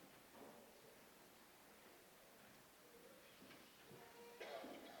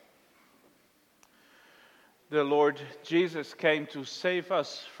The Lord Jesus came to save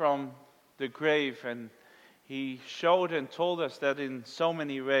us from the grave, and he showed and told us that in so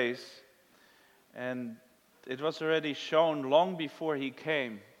many ways. And it was already shown long before he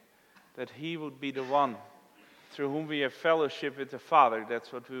came that he would be the one through whom we have fellowship with the Father.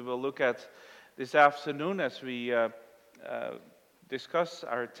 That's what we will look at this afternoon as we discuss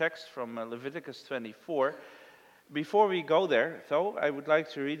our text from Leviticus 24. Before we go there, though, I would like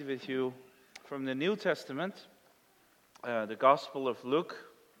to read with you from the New Testament, the Gospel of Luke,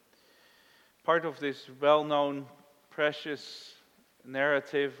 part of this well-known, precious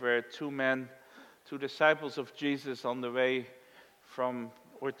narrative where two disciples of Jesus on the way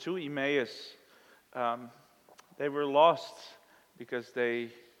to Emmaus, they were lost because they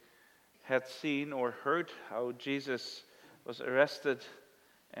had seen or heard how Jesus was arrested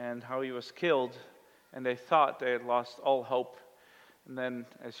and how he was killed, and they thought they had lost all hope. And then,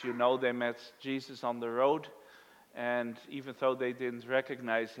 as you know, they met Jesus on the road, and even though they didn't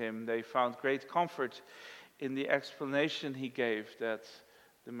recognize him, they found great comfort in the explanation he gave that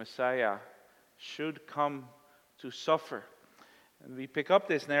the Messiah should come to suffer. And we pick up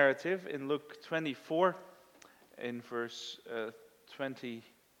this narrative in Luke 24, in verse 28,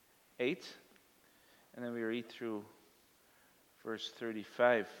 and then we read through verse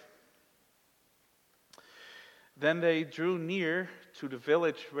 35. Then they drew near to the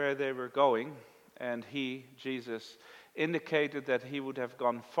village where they were going, and he, Jesus, indicated that he would have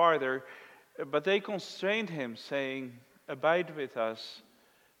gone farther, but they constrained him, saying, "Abide with us,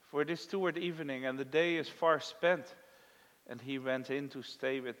 for it is toward evening, and the day is far spent." And he went in to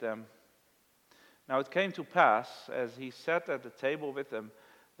stay with them. Now it came to pass, as he sat at the table with them,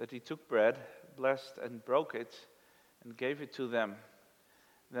 that he took bread, blessed and broke it, and gave it to them.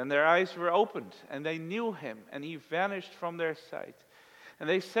 Then their eyes were opened, and they knew him, and he vanished from their sight. And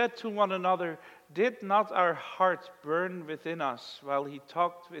they said to one another, "Did not our heart burn within us while he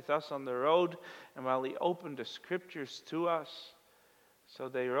talked with us on the road, and while he opened the scriptures to us?" So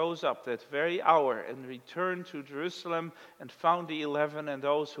they rose up that very hour and returned to Jerusalem, and found the 11 and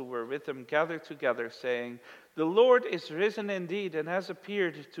those who were with them gathered together, saying, "The Lord is risen indeed, and has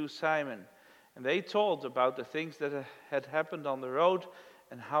appeared to Simon." And they told about the things that had happened on the road,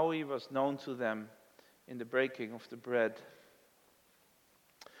 and how he was known to them in the breaking of the bread.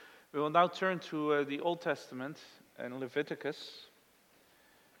 We will now turn to the Old Testament and Leviticus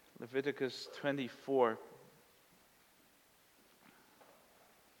 24.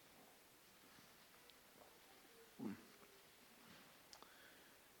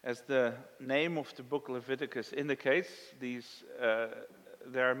 As the name of the book Leviticus indicates,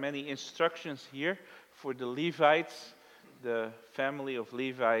 there are many instructions here for the Levites, the family of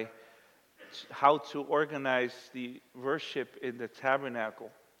Levi, how to organize the worship in the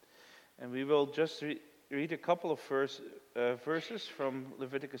tabernacle. And we will just read a couple of verses from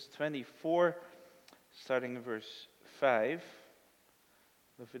Leviticus 24, starting in verse 5.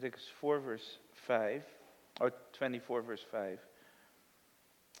 Leviticus 4, verse 5, or 24, verse 5.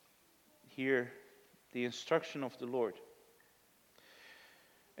 Hear the instruction of the Lord.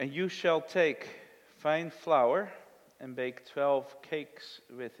 "And you shall take fine flour and bake 12 cakes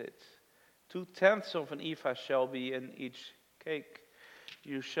with it. 2/10 of an ephah shall be in each cake.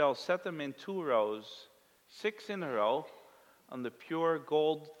 You shall set them in 2 rows, 6 in a row, on the pure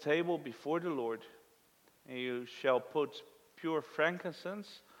gold table before the Lord. And you shall put pure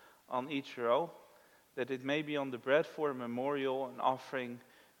frankincense on each row, that it may be on the bread for a memorial, an offering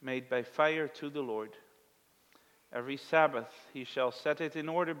made by fire to the Lord. Every Sabbath he shall set it in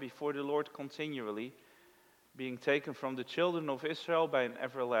order before the Lord continually, being taken from the children of Israel by an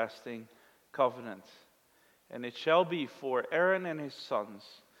everlasting covenant. And it shall be for Aaron and his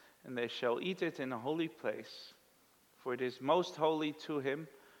sons, and they shall eat it in a holy place, for it is most holy to him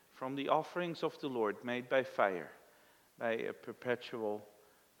from the offerings of the Lord made by fire, by a perpetual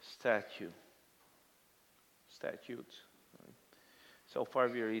statute." So far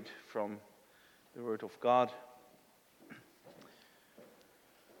we read from the Word of God.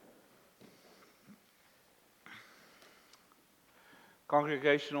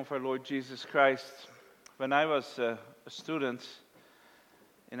 Congregation of our Lord Jesus Christ, when I was a student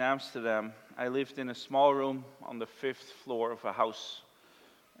in Amsterdam, I lived in a small room on the 5th floor of a house.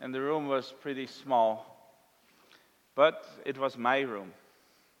 And the room was pretty small, but it was my room.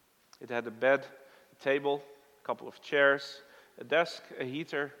 It had a bed, a table, a couple of chairs, a desk, a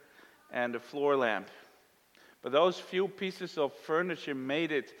heater, and a floor lamp. But those few pieces of furniture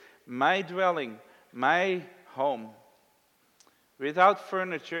made it my dwelling, my home. Without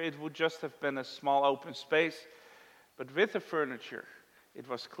furniture, it would just have been a small open space, but with the furniture, it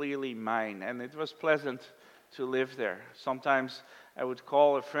was clearly mine, and it was pleasant to live there. Sometimes I would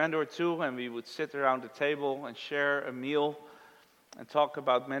call a friend or two and we would sit around the table and share a meal and talk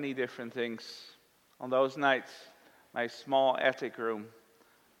about many different things. On those nights, my small attic room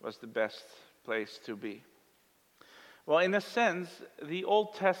was the best place to be. Well, in a sense, the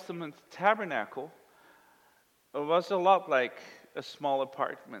Old Testament tabernacle was a lot like a small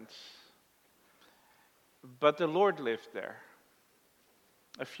apartment. But the Lord lived there.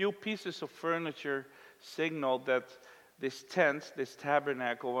 A few pieces of furniture signaled that this tent, this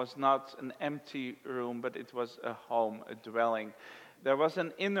tabernacle, was not an empty room, but it was a home, a dwelling. There was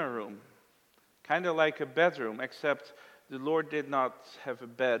an inner room, kind of like a bedroom, except the Lord did not have a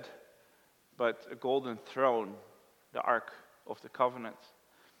bed, but a golden throne, the Ark of the Covenant.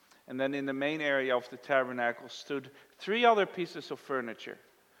 And then in the main area of the tabernacle stood 3 other pieces of furniture.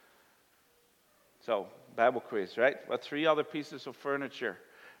 So, Bible quiz, right? What 3 other pieces of furniture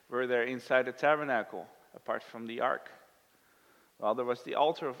were there inside the tabernacle, apart from the ark? Well, there was the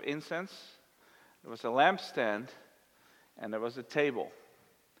altar of incense, there was a lampstand, and there was a table.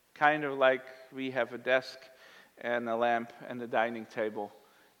 Kind of like we have a desk and a lamp and a dining table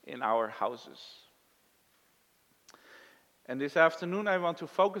in our houses. And this afternoon I want to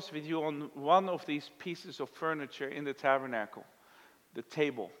focus with you on one of these pieces of furniture in the tabernacle, the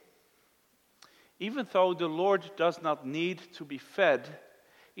table. Even though the Lord does not need to be fed,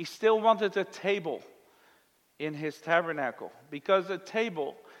 he still wanted a table in his tabernacle, because a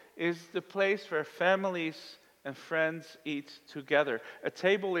table is the place where families and friends eat together. A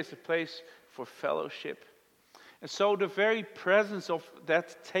table is a place for fellowship. And so the very presence of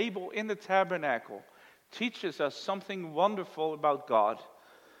that table in the tabernacle teaches us something wonderful about God,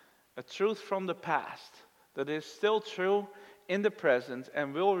 a truth from the past that is still true in the present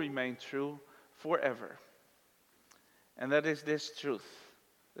and will remain true forever. And that is this truth,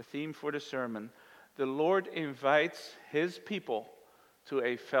 the theme for the sermon. The Lord invites his people to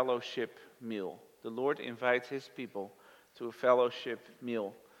a fellowship meal. The Lord invites his people to a fellowship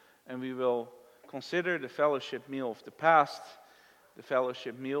meal. And we will consider the fellowship meal of the past, the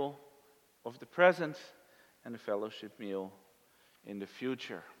fellowship meal of the present, and the fellowship meal in the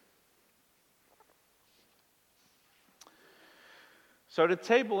future. So the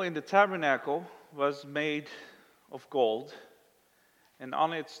table in the tabernacle was made of gold, and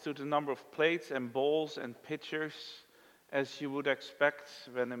on it stood a number of plates and bowls and pitchers, as you would expect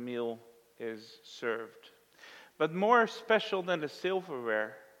when a meal is served. But more special than the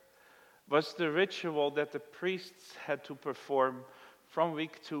silverware was the ritual that the priests had to perform from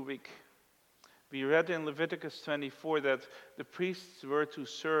week to week. We read in Leviticus 24 that the priests were to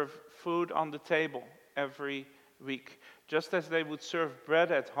serve food on the table every week. Just as they would serve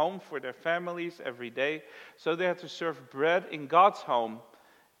bread at home for their families every day, so they had to serve bread in God's home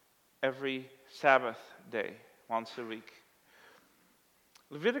every Sabbath day, once a week.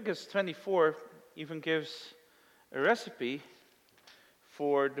 Leviticus 24 even gives a recipe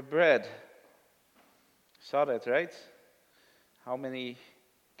for the bread. Saw that, right? How many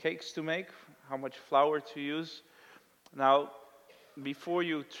cakes to make, how much flour to use. Now, before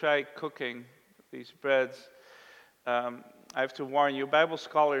you try cooking these breads, I have to warn you, Bible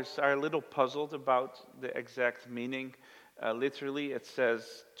scholars are a little puzzled about the exact meaning. Literally, it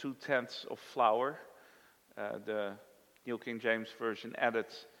says 2/10 of flour. The New King James Version added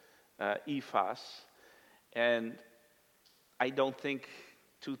ephahs. And I don't think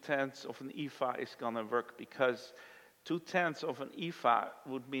 2/10 of an ephah is going to work, because 2/10 of an ephah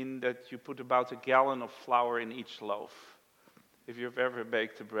would mean that you put about a gallon of flour in each loaf. If you've ever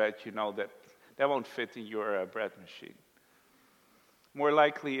baked a bread, you know that won't fit in your bread machine. More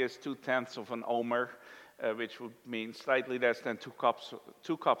likely is 2/10 of an omer, which would mean slightly less than 2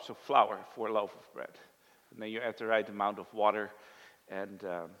 cups of flour for a loaf of bread. And then you add the right amount of water, and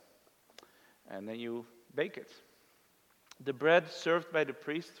then you bake it. The bread served by the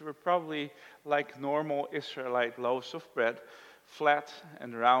priests were probably like normal Israelite loaves of bread, flat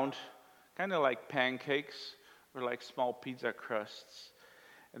and round, kind of like pancakes or like small pizza crusts.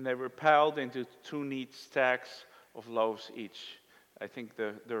 And they were piled into 2 neat stacks of loaves each. I think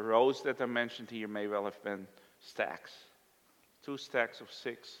the rows that are mentioned here may well have been stacks. 2 stacks of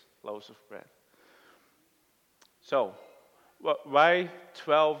 6 loaves of bread. So, why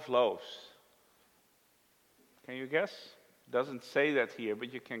 12 loaves? Can you guess? It doesn't say that here,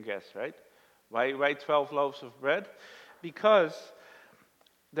 but you can guess, right? Why 12 loaves of bread? Because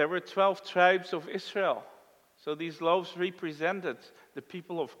there were 12 tribes of Israel. So these loaves represented the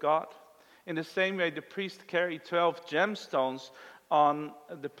people of God. In the same way, the priest carried 12 gemstones on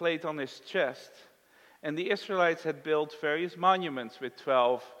the plate on his chest. And the Israelites had built various monuments with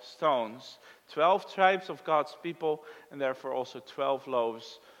 12 stones 12 tribes of God's people, and therefore also 12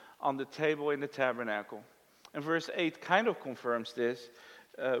 loaves on the table in the tabernacle. And verse 8 kind of confirms this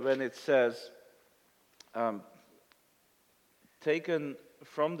when it says, taken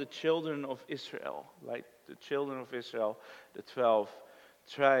from the children of Israel, like the children of Israel, the 12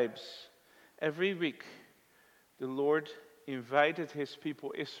 tribes. Every week, the Lord invited his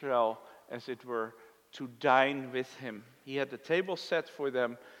people Israel, as it were, to dine with him. He had the table set for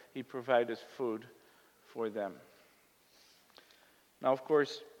them. He provided food for them. Now, of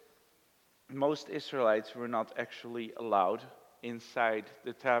course, most Israelites were not actually allowed inside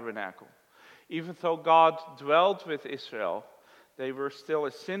the tabernacle. Even though God dwelt with Israel, they were still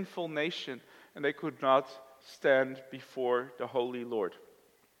a sinful nation, and they could not stand before the Holy Lord.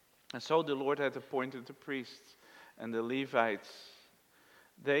 And so the Lord had appointed the priests and the Levites.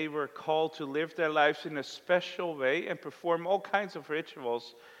 They were called to live their lives in a special way and perform all kinds of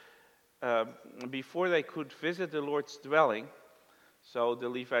rituals before they could visit the Lord's dwelling. So the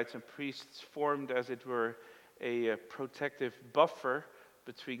Levites and priests formed, as it were, a protective buffer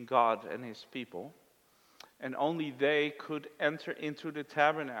between God and his people. And only they could enter into the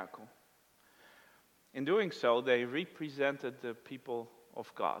tabernacle. In doing so, they represented the people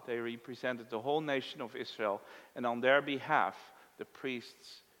of God. They represented the whole nation of Israel. And on their behalf, the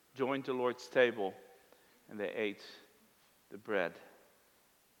priests joined the Lord's table and they ate the bread.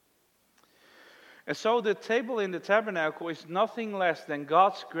 And so the table in the tabernacle is nothing less than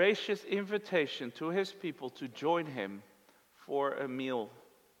God's gracious invitation to his people to join him for a meal.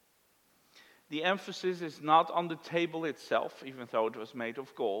 The emphasis is not on the table itself, even though it was made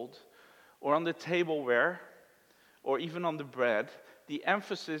of gold, or on the tableware, or even on the bread. The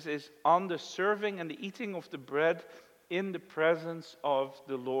emphasis is on the serving and the eating of the bread in the presence of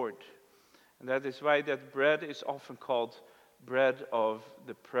the Lord. And that is why that bread is often called bread of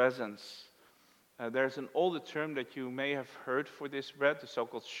the presence. There's an older term that you may have heard for this bread, the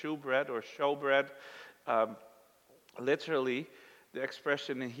so-called showbread or showbread. Literally, the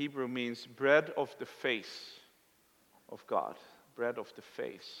expression in Hebrew means bread of the face of God, bread of the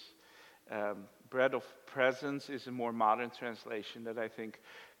face. Bread of presence is a more modern translation that I think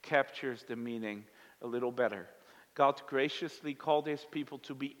captures the meaning a little better. God graciously called his people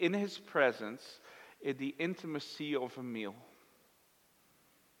to be in his presence in the intimacy of a meal.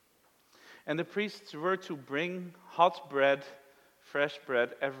 And the priests were to bring hot bread, fresh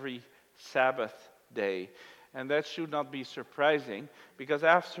bread, every Sabbath day. And that should not be surprising, because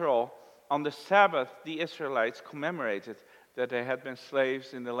after all, on the Sabbath, the Israelites commemorated that they had been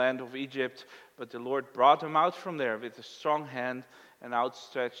slaves in the land of Egypt, but the Lord brought them out from there with a strong hand and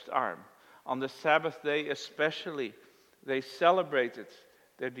outstretched arm. On the Sabbath day especially, they celebrated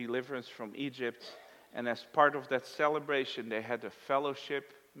their deliverance from Egypt, and as part of that celebration, they had a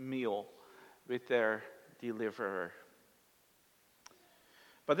fellowship meal with their deliverer.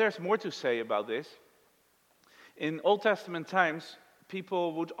 But there's more to say about this. In Old Testament times,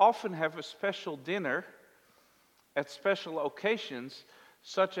 people would often have a special dinner at special occasions,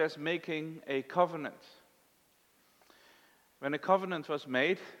 such as making a covenant. When a covenant was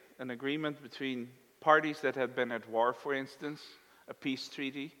made, an agreement between parties that had been at war, for instance, a peace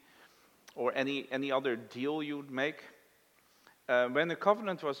treaty, or any other deal you would make, when the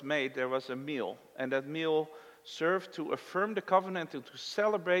covenant was made, there was a meal, and that meal served to affirm the covenant and to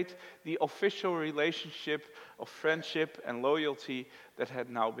celebrate the official relationship of friendship and loyalty that had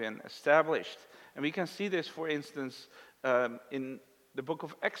now been established. And we can see this, for instance, in the book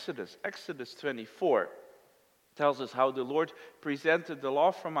of Exodus. Exodus 24 tells us how the Lord presented the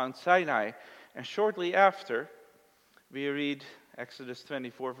law from Mount Sinai. And shortly after, we read Exodus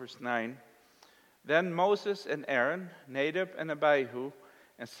 24, verse 9. Then Moses and Aaron, Nadab and Abihu,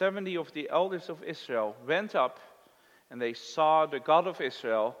 and 70 of the elders of Israel went up, and they saw the God of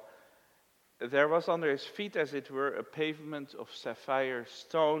Israel. There was under his feet, as it were, a pavement of sapphire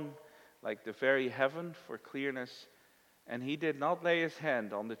stone, like the very heaven for clearness. And he did not lay his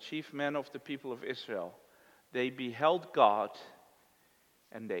hand on the chief men of the people of Israel. They beheld God,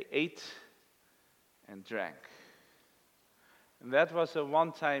 and they ate and drank. And that was a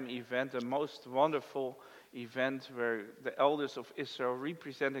one-time event, a most wonderful event where the elders of Israel,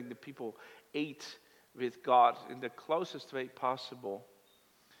 representing the people, ate with God in the closest way possible.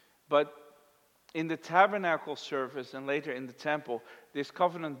 But in the tabernacle service and later in the temple, this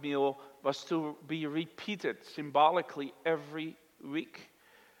covenant meal was to be repeated symbolically every week.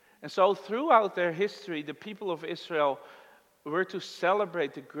 And so throughout their history, the people of Israel were to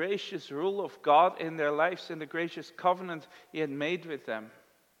celebrate the gracious rule of God in their lives and the gracious covenant he had made with them.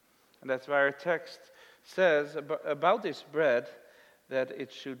 And that's why our text says about this bread that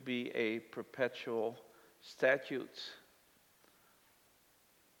it should be a perpetual statute.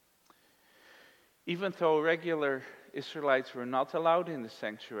 Even though regular Israelites were not allowed in the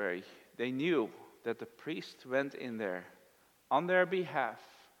sanctuary, they knew that the priest went in there on their behalf,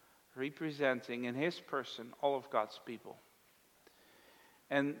 representing in his person all of God's people.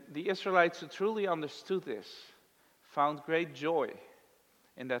 And the Israelites who truly understood this found great joy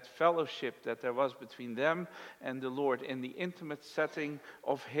in that fellowship that there was between them and the Lord in the intimate setting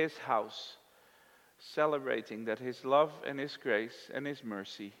of his house, celebrating that his love and his grace and his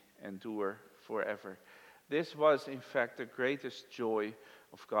mercy endure forever. This was, in fact, the greatest joy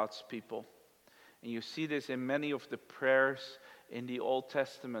of God's people. And you see this in many of the prayers in the Old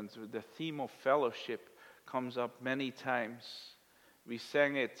Testament. The theme of fellowship comes up many times. We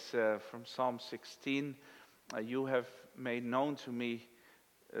sang it from Psalm 16. You have made known to me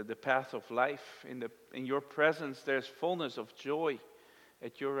the path of life. In your presence there's fullness of joy.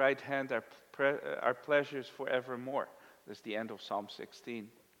 At your right hand are pleasures forevermore. That's the end of Psalm 16.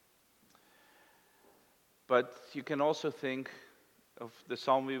 But you can also think of the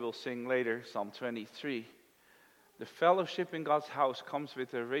psalm we will sing later, Psalm 23. The fellowship in God's house comes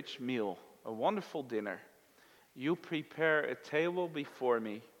with a rich meal, a wonderful dinner. You prepare a table before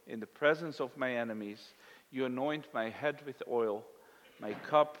me in the presence of my enemies. You anoint my head with oil. My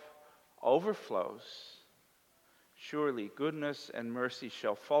cup overflows. Surely goodness and mercy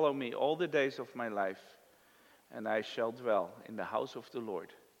shall follow me all the days of my life, and I shall dwell in the house of the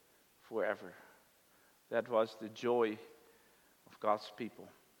Lord forever. That was the joy of God's people.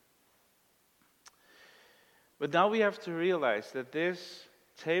 But now we have to realize that this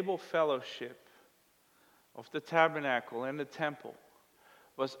table fellowship of the tabernacle and the temple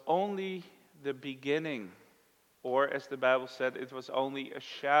was only the beginning, or as the Bible said, it was only a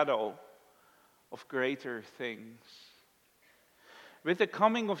shadow of greater things. With the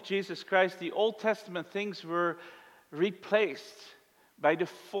coming of Jesus Christ, the Old Testament things were replaced by the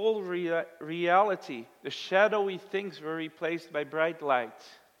full reality. The shadowy things were replaced by bright light.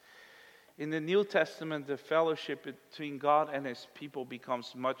 In the New Testament, the fellowship between God and his people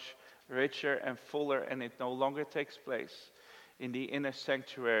becomes much richer and fuller, and it no longer takes place in the inner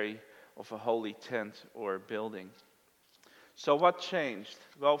sanctuary of a holy tent or building. So what changed?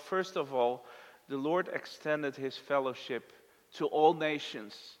 Well, first of all, the Lord extended his fellowship to all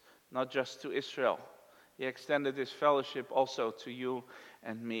nations, not just to Israel. He extended his fellowship also to you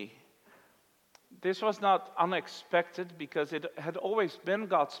and me. This was not unexpected because it had always been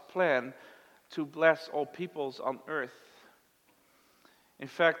God's plan to bless all peoples on earth. In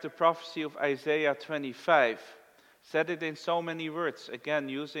fact, the prophecy of Isaiah 25 said it in so many words, again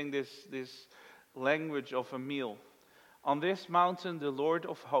using this language of a meal. On this mountain the Lord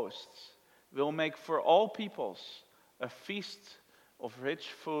of hosts will make for all peoples a feast of rich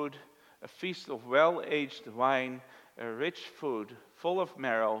food, a feast of well-aged wine, a rich food full of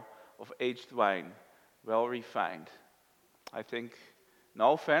marrow of aged wine, well refined. I think,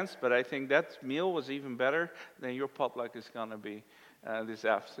 no offense, but I think that meal was even better than your potluck is going to be this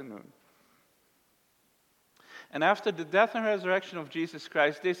afternoon. And after the death and resurrection of Jesus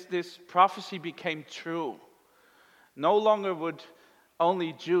Christ, this prophecy became true. No longer would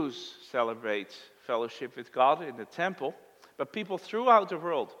only Jews celebrate fellowship with God in the temple, but people throughout the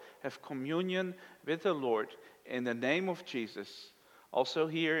world have communion with the Lord in the name of Jesus. Also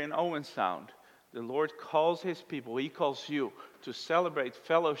here in Owen Sound, the Lord calls his people, he calls you to celebrate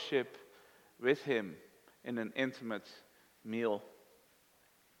fellowship with him in an intimate meal.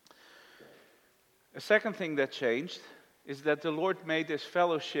 A second thing that changed is that the Lord made this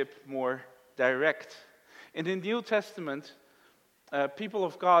fellowship more direct. In the New Testament, people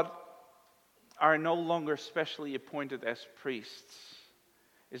of God are no longer specially appointed as priests.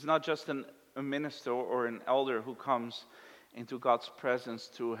 It's not just a minister or an elder who comes into God's presence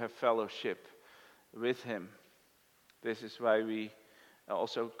to have fellowship with him. This is why we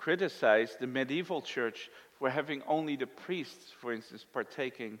also criticize the medieval church for having only the priests, for instance,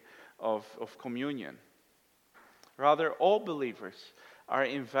 partaking of communion. Rather, all believers are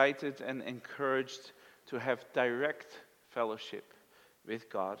invited and encouraged to have direct fellowship with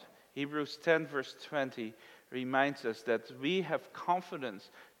God. Hebrews 10 verse 20 reminds us that we have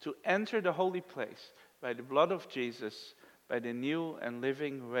confidence to enter the holy place by the blood of Jesus, by the new and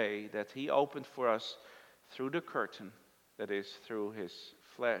living way that he opened for us through the curtain, that is, through his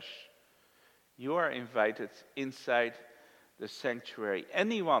flesh. You are invited inside the sanctuary.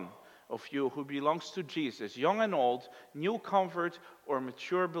 Anyone of you who belongs to Jesus, young and old, new convert or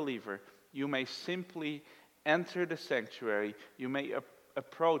mature believer, you may simply enter the sanctuary. You may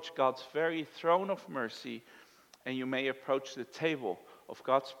approach God's very throne of mercy and you may approach the table of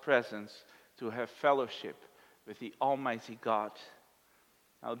God's presence to have fellowship with the Almighty God.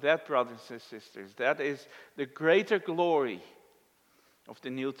 Now that, brothers and sisters, that is the greater glory of the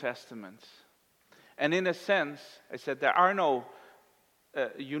New Testament. And in a sense, I said there are no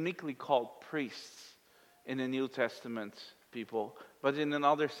uniquely called priests in the New Testament, people. But in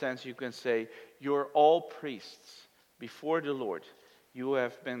another sense, you can say you're all priests before the Lord. You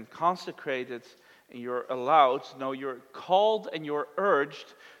have been consecrated and you're allowed, no, you're called and you're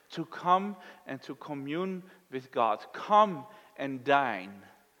urged to come and to commune with God. Come and dine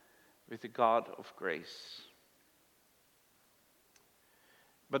with the God of grace.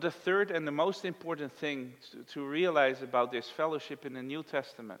 But the third and the most important thing to realize about this fellowship in the New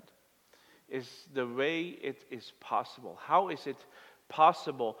Testament is the way it is possible. How is it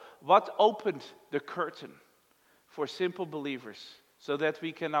possible? What opened the curtain for simple believers so that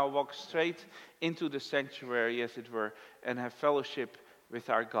we can now walk straight into the sanctuary, as it were, and have fellowship with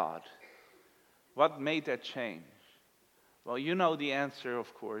our God? What made that change? Well, you know the answer,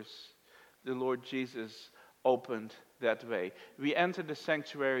 of course. The Lord Jesus opened that way. We enter the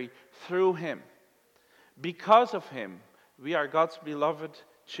sanctuary through him. Because of him, we are God's beloved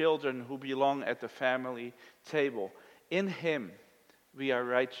children who belong at the family table. In him, we are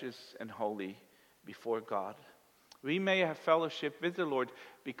righteous and holy before God. We may have fellowship with the Lord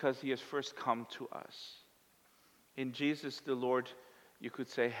because he has first come to us. In Jesus, the Lord, you could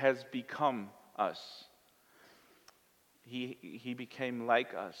say, has become us. He became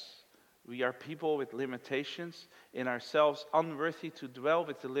like us. We are people with limitations, in ourselves unworthy to dwell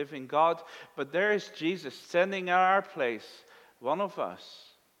with the living God. But there is Jesus standing in our place, one of us,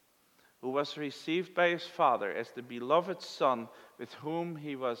 who was received by his Father as the beloved Son with whom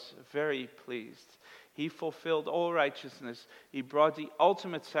he was very pleased. He fulfilled all righteousness. He brought the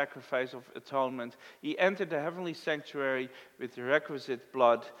ultimate sacrifice of atonement. He entered the heavenly sanctuary with the requisite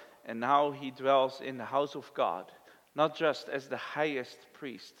blood, and now he dwells in the house of God, not just as the highest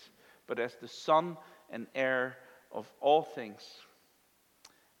priest, but as the Son and heir of all things.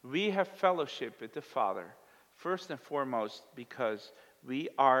 We have fellowship with the Father, first and foremost, because we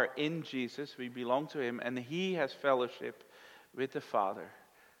are in Jesus, we belong to him, and he has fellowship with the Father.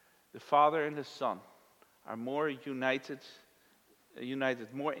 The Father and the Son are more united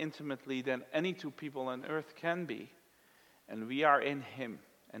more intimately than any two people on earth can be. And we are in him,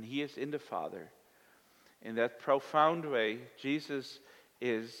 and he is in the Father. In that profound way, Jesus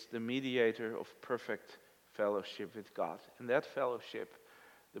is the mediator of perfect fellowship with God. And that fellowship,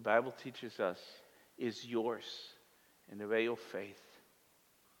 the Bible teaches us, is yours in the way of faith.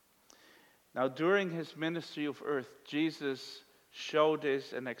 Now, during his ministry of earth, Jesus showed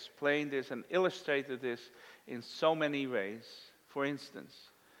this and explained this and illustrated this in so many ways. For instance,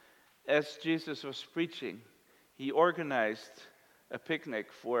 as Jesus was preaching, he organized a picnic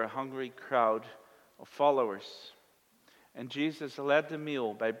for a hungry crowd of followers. And Jesus led the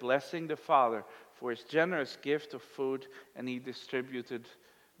meal by blessing the Father for his generous gift of food, and he distributed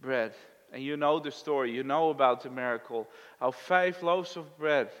bread. And you know the story, you know about the miracle, how 5 loaves of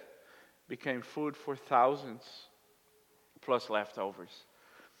bread became food for thousands, plus leftovers.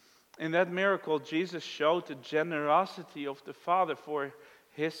 In that miracle, Jesus showed the generosity of the Father for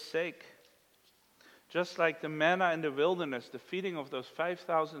his sake. Just like the manna in the wilderness, the feeding of those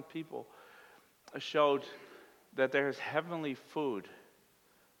 5,000 people showed that there is heavenly food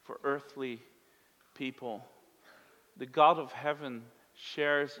for earthly people. The God of heaven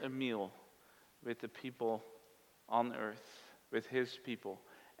shares a meal with the people on earth, with his people.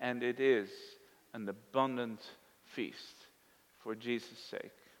 And it is an abundant feast for Jesus'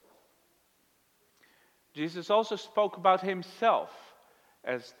 sake. Jesus also spoke about himself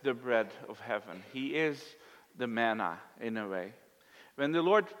as the bread of heaven. He is the manna in a way. When the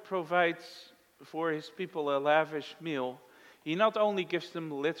Lord provides for his people a lavish meal, he not only gives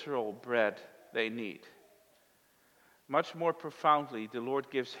them literal bread they need. Much more profoundly, the Lord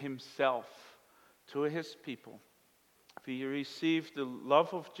gives himself to his people. We receive the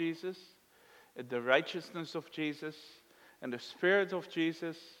love of Jesus, the righteousness of Jesus, and the Spirit of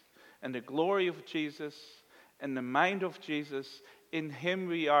Jesus, and the glory of Jesus, and the mind of Jesus. In him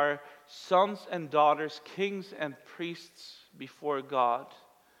we are sons and daughters, kings and priests before God.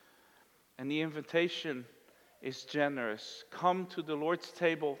 And the invitation is generous. Come to the Lord's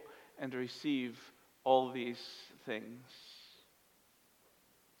table and receive all these things.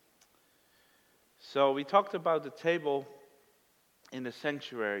 So we talked about the table in the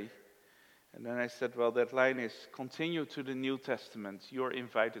sanctuary. And then I said, well, that line is continue to the New Testament. You're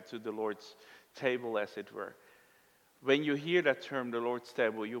invited to the Lord's table, as it were. When you hear that term, the Lord's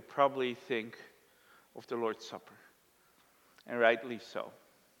table, you probably think of the Lord's Supper. And rightly so.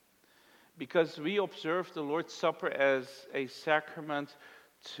 Because we observe the Lord's Supper as a sacrament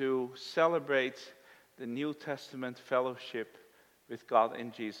to celebrate the New Testament fellowship with God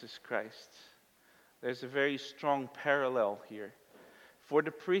in Jesus Christ. There's a very strong parallel here. For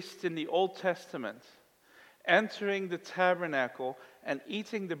the priest in the Old Testament, entering the tabernacle and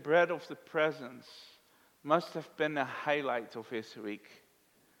eating the bread of the presence must have been a highlight of his week.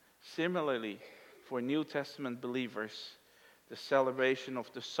 Similarly, for New Testament believers, the celebration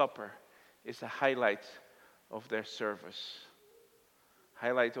of the supper is a highlight of their service.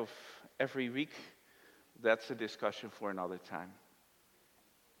 Highlight of every week, that's a discussion for another time.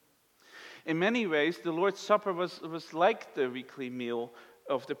 In many ways, the Lord's Supper was like the weekly meal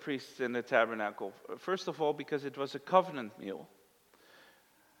of the priests in the tabernacle. First of all, because it was a covenant meal.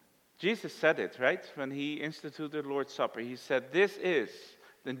 Jesus said it, right? When he instituted the Lord's Supper, he said, "This is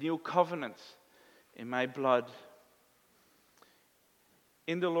the new covenant in my blood."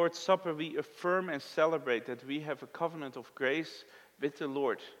 In the Lord's Supper, we affirm and celebrate that we have a covenant of grace with the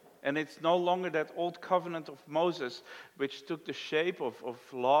Lord. And it's no longer that old covenant of Moses, which took the shape of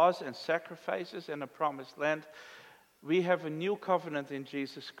laws and sacrifices and a promised land. We have a new covenant in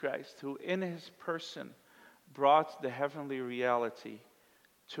Jesus Christ, who in his person brought the heavenly reality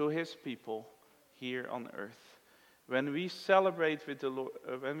to his people here on earth. When we celebrate the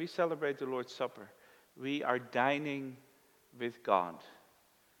Lord's Supper, we are dining with God.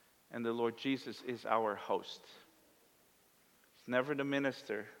 And the Lord Jesus is our host. It's never the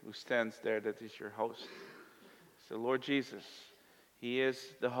minister who stands there that is your host. It's the Lord Jesus. He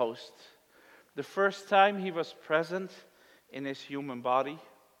is the host. The first time he was present in his human body,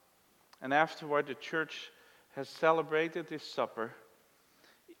 and afterward the church has celebrated this supper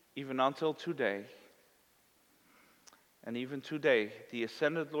even until today. And even today, the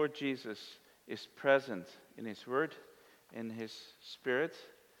ascended Lord Jesus is present in his word, in his spirit,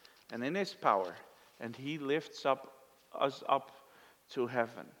 and in his power, and he lifts us up to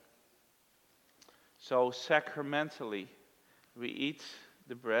heaven. So sacramentally, we eat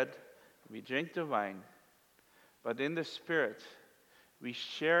the bread, we drink the wine, but in the spirit, we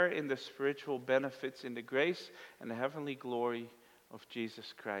share in the spiritual benefits, in the grace and the heavenly glory of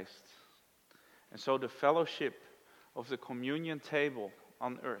Jesus Christ. And so the fellowship of the communion table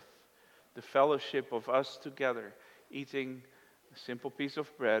on earth, the fellowship of us together, eating a simple piece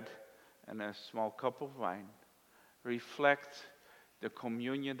of bread and a small cup of wine, reflect the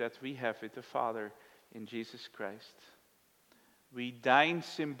communion that we have with the Father in Jesus Christ. We dine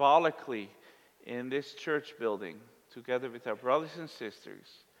symbolically in this church building together with our brothers and sisters.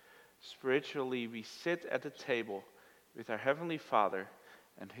 Spiritually, we sit at the table with our Heavenly Father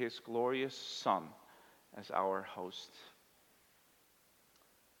and his glorious Son as our host.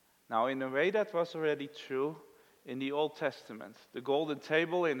 Now, in a way that was already true in the Old Testament, the golden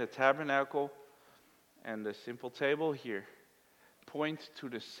table in the tabernacle and the simple table here point to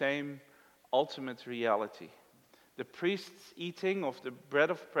the same ultimate reality. The priest's eating of the bread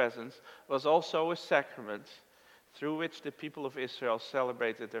of presence was also a sacrament through which the people of Israel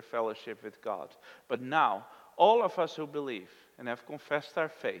celebrated their fellowship with God. But now, all of us who believe and have confessed our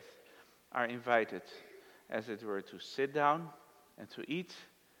faith are invited, as it were, to sit down and to eat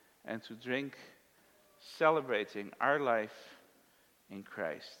and to drink, celebrating our life in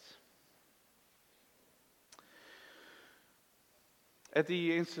Christ. At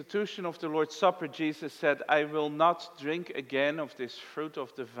the institution of the Lord's Supper, Jesus said, "I will not drink again of this fruit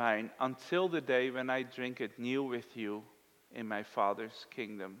of the vine until the day when I drink it new with you in my Father's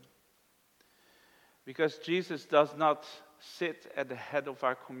kingdom." Because Jesus does not sit at the head of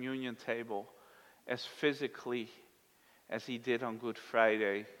our communion table as physically as he did on Good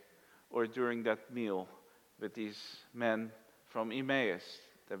Friday or during that meal with these men from Emmaus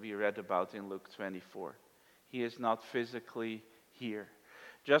that we read about in Luke 24. He is not physically here.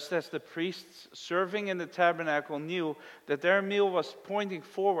 Just as the priests serving in the tabernacle knew that their meal was pointing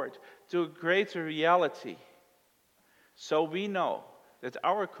forward to a greater reality, so we know that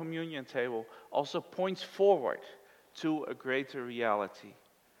our communion table also points forward to a greater reality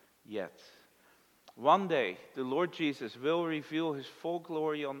yet. One day, the Lord Jesus will reveal his full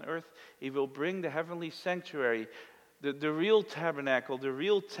glory on earth. He will bring the heavenly sanctuary, the real tabernacle, the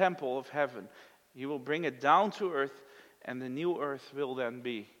real temple of heaven. He will bring it down to earth, and the new earth will then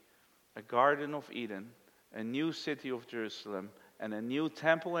be a Garden of Eden, a new city of Jerusalem, and a new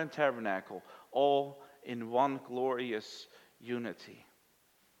temple and tabernacle, all in one glorious unity.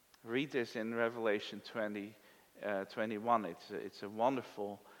 Read this in Revelation 21. It's a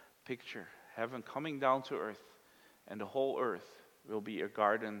wonderful picture. Heaven coming down to earth, and the whole earth will be a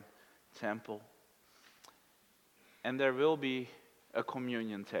garden temple. And there will be a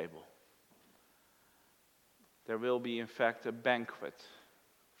communion table. There will be, in fact, a banquet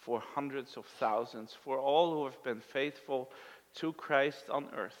for hundreds of thousands, for all who have been faithful to Christ on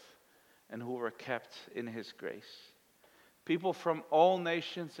earth and who were kept in his grace. People from all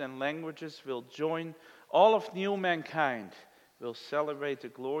nations and languages will join. All of new mankind will celebrate the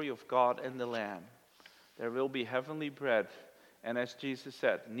glory of God and the Lamb. There will be heavenly bread, and as Jesus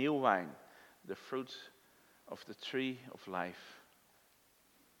said, new wine, the fruit of the tree of life.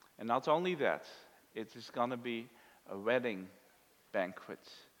 And not only that, it is going to be a wedding banquet,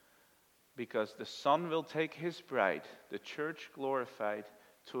 because the Son will take his bride, the church glorified,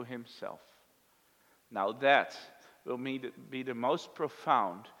 to himself. Now that will be the most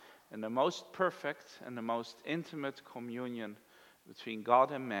profound and the most perfect and the most intimate communion between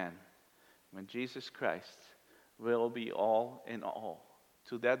God and man, when Jesus Christ will be all in all.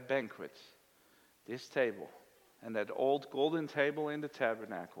 To that banquet, this table and that old golden table in the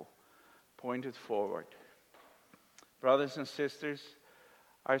tabernacle pointed forward. Brothers and sisters,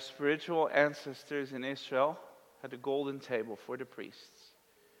 our spiritual ancestors in Israel had a golden table for the priests.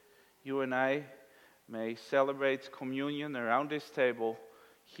 You and I may celebrate communion around this table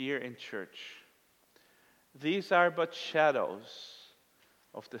here in church. These are but shadows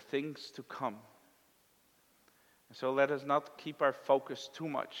of the things to come. And so let us not keep our focus too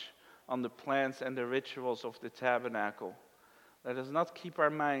much on the plans and the rituals of the tabernacle. Let us not keep our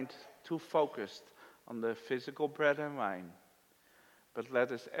mind too focused on the physical bread and wine. But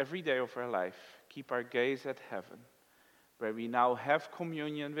let us every day of our life keep our gaze at heaven, where we now have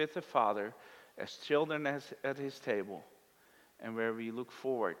communion with the Father as children at his table, and where we look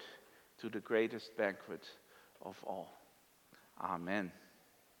forward to the greatest banquet of all. Amen.